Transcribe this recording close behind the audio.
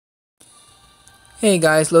Hey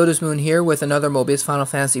guys, Lotus Moon here with another Mobius Final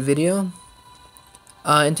Fantasy video.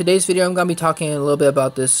 In today's video, I'm going to be talking a little bit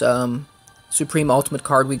about this Supreme Ultimate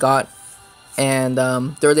card we got, and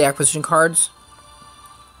the early acquisition cards.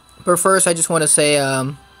 But first, I just want to say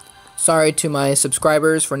sorry to my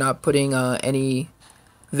subscribers for not putting any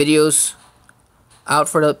videos out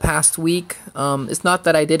for the past week. It's not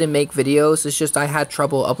that I didn't make videos, it's just I had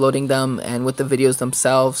trouble uploading them and with the videos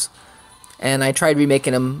themselves. And I tried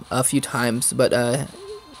remaking them a few times, but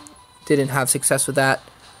didn't have success with that.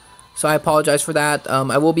 So I apologize for that.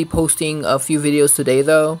 I will be posting a few videos today,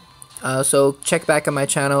 though. So check back on my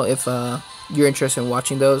channel if you're interested in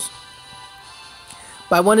watching those.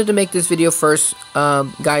 But I wanted to make this video first,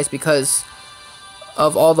 guys, because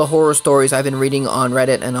of all the horror stories I've been reading on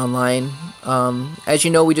Reddit and online. As you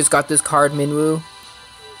know, we just got this card, Minwu.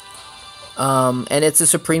 And it's a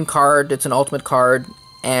Supreme card. It's an Ultimate card.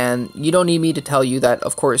 And you don't need me to tell you that,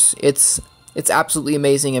 of course, it's absolutely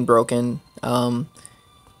amazing and broken.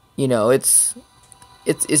 You know, it's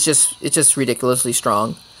just ridiculously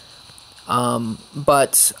strong.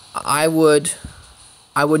 But I would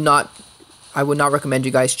not recommend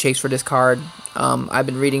you guys chase for this card. I've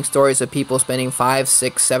been reading stories of people spending $500,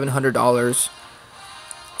 $600, $700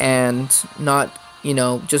 and not, you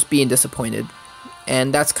know, just being disappointed.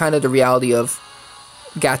 And that's kind of the reality of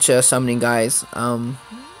gacha summoning, guys.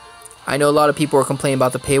 I know a lot of people are complaining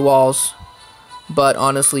about the paywalls, but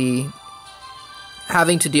honestly,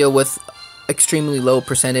 having to deal with extremely low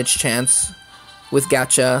percentage chance with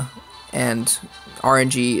gacha and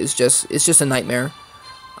RNG is just a nightmare.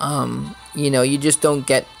 You know, you just don't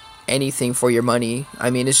get anything for your money. I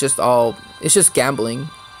mean, it's just gambling,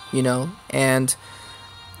 you know. And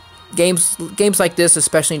games like this,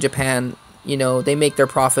 especially in Japan, you know, they make their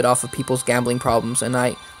profit off of people's gambling problems, and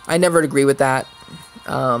I never agree with that.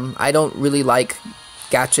 I don't really like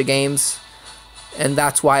gacha games, and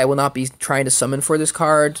that's why I will not be trying to summon for this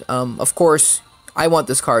card. Of course, I want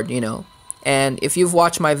this card, you know, and if you've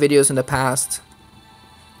watched my videos in the past,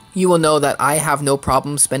 you will know that I have no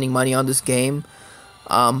problem spending money on this game.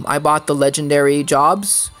 I bought the legendary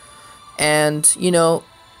jobs, and, you know,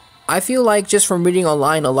 I feel like just from reading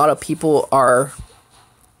online, a lot of people are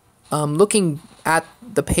looking at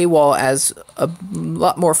the paywall as a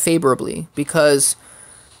lot more favorably, because,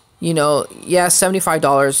 you know, yeah,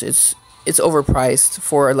 $75 it's overpriced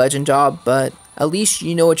for a legend job, but at least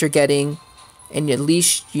you know what you're getting, and at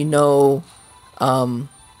least you know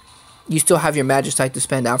you still have your Magicite to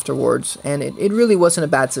spend afterwards. And it really wasn't a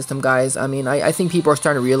bad system, guys. I mean, I think people are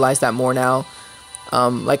starting to realize that more now.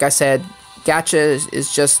 Like I said, gacha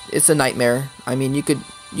is just, it's a nightmare. I mean, you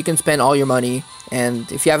can spend all your money,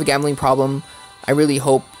 and if you have a gambling problem, I really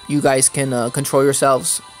hope you guys can control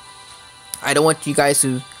yourselves. I don't want you guys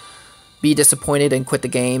to be disappointed and quit the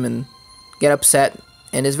game and get upset.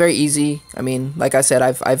 And it's very easy. I mean, like I said,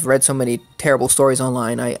 I've read so many terrible stories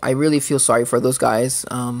online. I really feel sorry for those guys.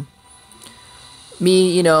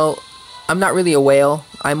 Me, you know, I'm not really a whale.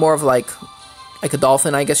 I'm more of like a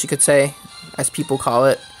dolphin, I guess you could say, as people call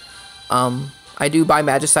it. I do buy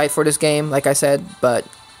Magicite for this game, like I said, but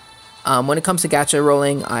when it comes to gacha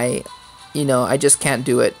rolling, I just can't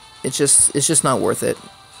do it. It's just not worth it.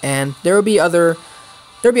 And there'll be other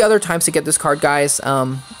times to get this card, guys.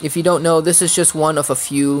 If you don't know, this is just one of a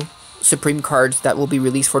few Supreme cards that will be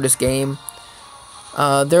released for this game.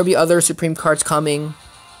 There'll be other Supreme cards coming.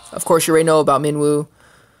 Of course, you already know about Minwu.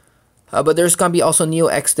 But there's gonna be also Neo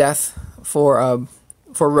X Death for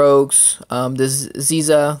rogues. This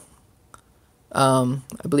Ziza, I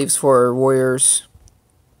believe it's for warriors.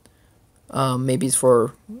 Maybe it's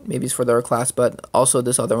for their class, but also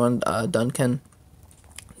this other one, Duncan.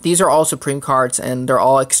 These are all Supreme cards, and they're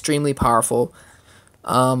all extremely powerful.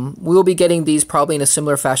 We'll be getting these probably in a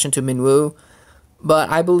similar fashion to Minwu, but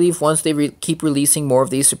I believe once they keep releasing more of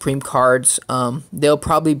these Supreme cards, they'll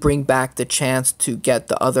probably bring back the chance to get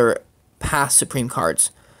the other past Supreme cards.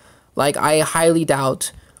 Like, I highly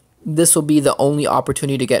doubt this will be the only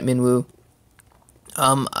opportunity to get Minwu.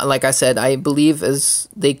 Like I said, I believe as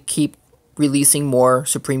they keep releasing more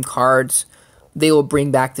Supreme cards, they will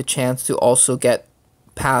bring back the chance to also get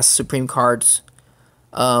past Supreme cards.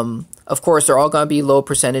 Of course, they're all going to be low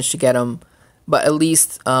percentage to get them, but at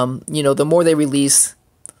least, you know, the more they release,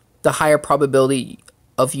 the higher probability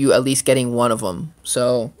of you at least getting one of them.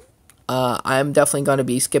 So, I'm definitely going to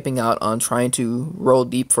be skipping out on trying to roll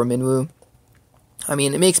deep for Minwu. I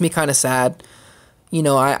mean, it makes me kind of sad. You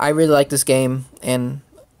know, I really like this game, and,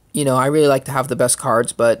 you know, I really like to have the best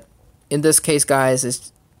cards, but in this case, guys,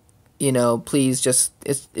 it's, you know, please just,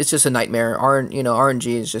 it's just a nightmare. RNG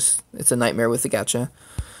is just, it's a nightmare with the gacha.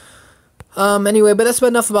 Anyway, but that's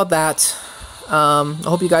enough about that. I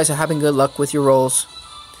hope you guys are having good luck with your rolls.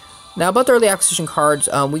 Now about the early acquisition cards,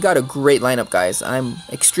 we got a great lineup, guys. I'm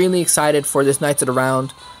extremely excited for this Knights of the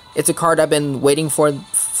Round. It's a card I've been waiting for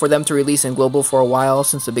them to release in Global for a while,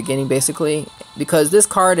 since the beginning basically, because this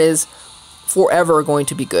card is forever going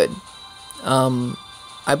to be good.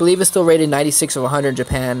 I believe it's still rated 96 of 100 in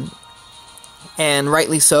Japan, and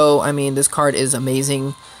rightly so. I mean, this card is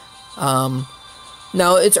amazing. Now,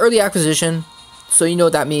 it's early acquisition, so you know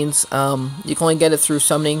what that means. You can only get it through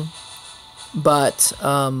summoning, but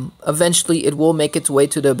eventually it will make its way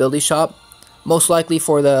to the ability shop, most likely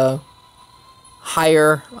for the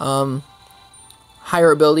higher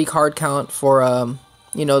ability card count for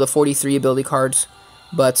you know, the 43 ability cards.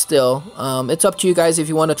 But still, it's up to you guys if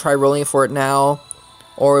you want to try rolling for it now,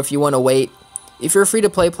 or if you want to wait. If you're a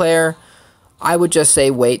free-to-play player, I would just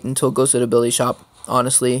say wait until it goes to the ability shop,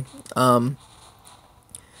 honestly. And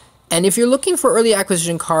if you're looking for early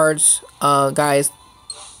acquisition cards, guys,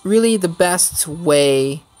 really the best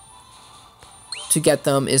way to get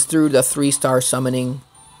them is through the 3-star summoning,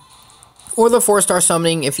 or the 4-star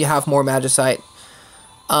summoning if you have more Magicite.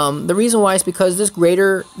 The reason why is because this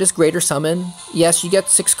greater summon, yes, you get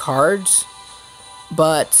 6 cards,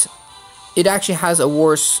 but it actually has a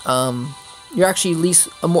worse, you're actually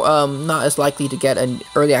not as likely to get an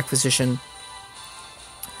early acquisition.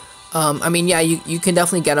 I mean, yeah, you can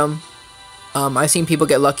definitely get them. I've seen people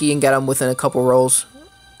get lucky and get them within a couple rolls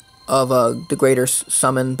of the greater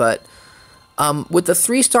summon, but with the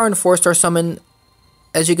 3-star and 4-star summon,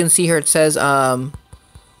 as you can see here, it says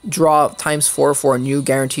draw ×4 for a new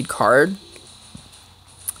guaranteed card.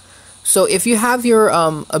 So if you have your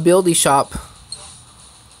ability shop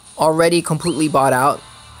already completely bought out,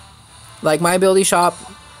 like my ability shop,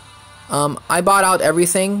 I bought out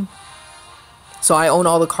everything, so I own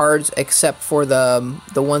all the cards except for the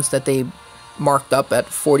ones that they marked up at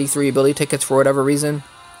 43 ability tickets for whatever reason.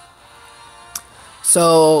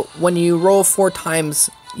 So when you roll 4 times,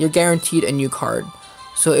 you're guaranteed a new card.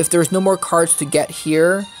 So if there's no more cards to get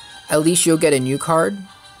here, at least you'll get a new card.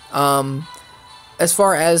 As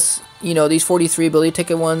far as, you know, these 43 ability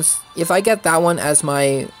ticket ones, if I get that one as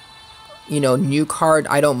my, you know, new card,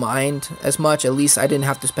 I don't mind as much. At least I didn't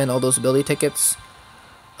have to spend all those ability tickets.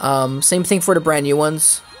 Same thing for the brand new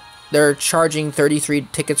ones. They're charging 33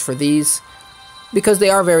 tickets for these because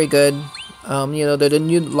they are very good. You know, they're the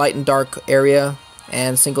new light and dark area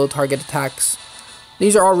and single target attacks.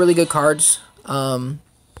 These are all really good cards.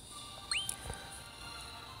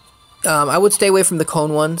 I would stay away from the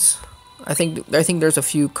cone ones. I think there's a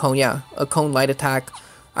few cone, yeah, a cone light attack.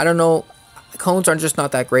 I don't know, cones are just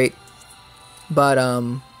not that great. But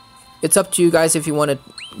it's up to you guys if you want to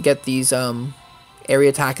get these area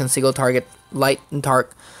attack and single target light and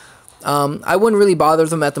dark. I wouldn't really bother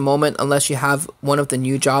them at the moment unless you have one of the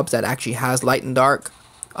new jobs that actually has light and dark.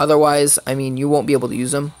 Otherwise, I mean, you won't be able to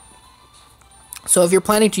use them. So if you're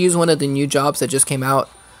planning to use one of the new jobs that just came out,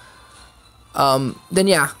 then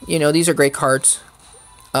yeah, you know, these are great cards.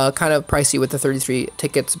 Kind of pricey with the 33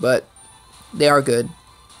 tickets, but they are good.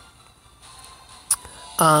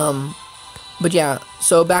 But yeah,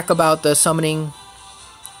 so back about the summoning.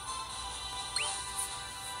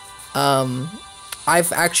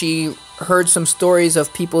 I've actually heard some stories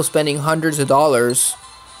of people spending hundreds of dollars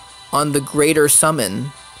on the greater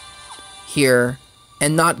summon here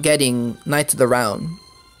and not getting Knights of the Round.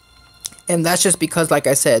 And that's just because, like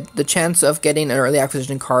I said, the chance of getting an early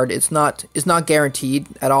acquisition card is not guaranteed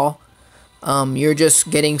at all. You're just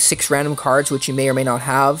getting 6 random cards, which you may or may not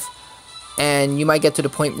have, and you might get to the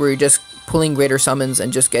point where you're just pulling greater summons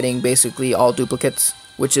and just getting basically all duplicates,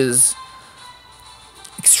 which is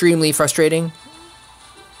extremely frustrating.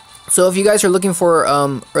 So if you guys are looking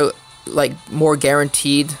for like more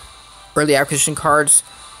guaranteed early acquisition cards,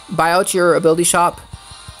 buy out your ability shop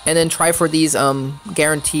and then try for these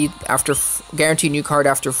guaranteed new card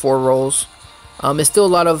after 4 rolls. It's still a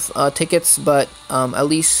lot of tickets, but at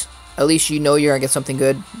least you know you're gonna get something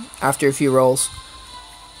good after a few rolls,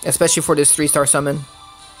 especially for this 3-star summon.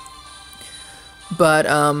 But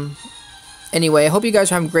anyway, I hope you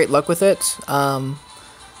guys are having great luck with it.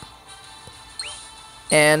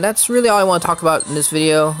 And that's really all I want to talk about in this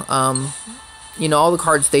video. You know, all the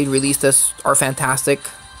cards they released us are fantastic.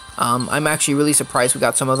 I'm actually really surprised we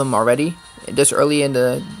got some of them already this early in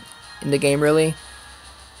the game, really.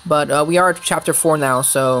 But we are at chapter 4 now,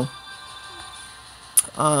 so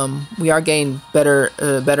we are getting better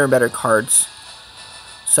and better cards.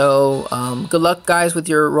 So good luck, guys, with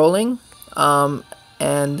your rolling. And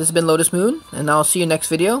this has been Lotus Moon, and I'll see you next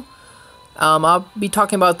video. I'll be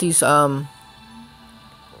talking about these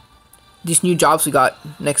new jobs we got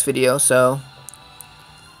next video, so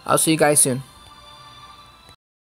I'll see you guys soon.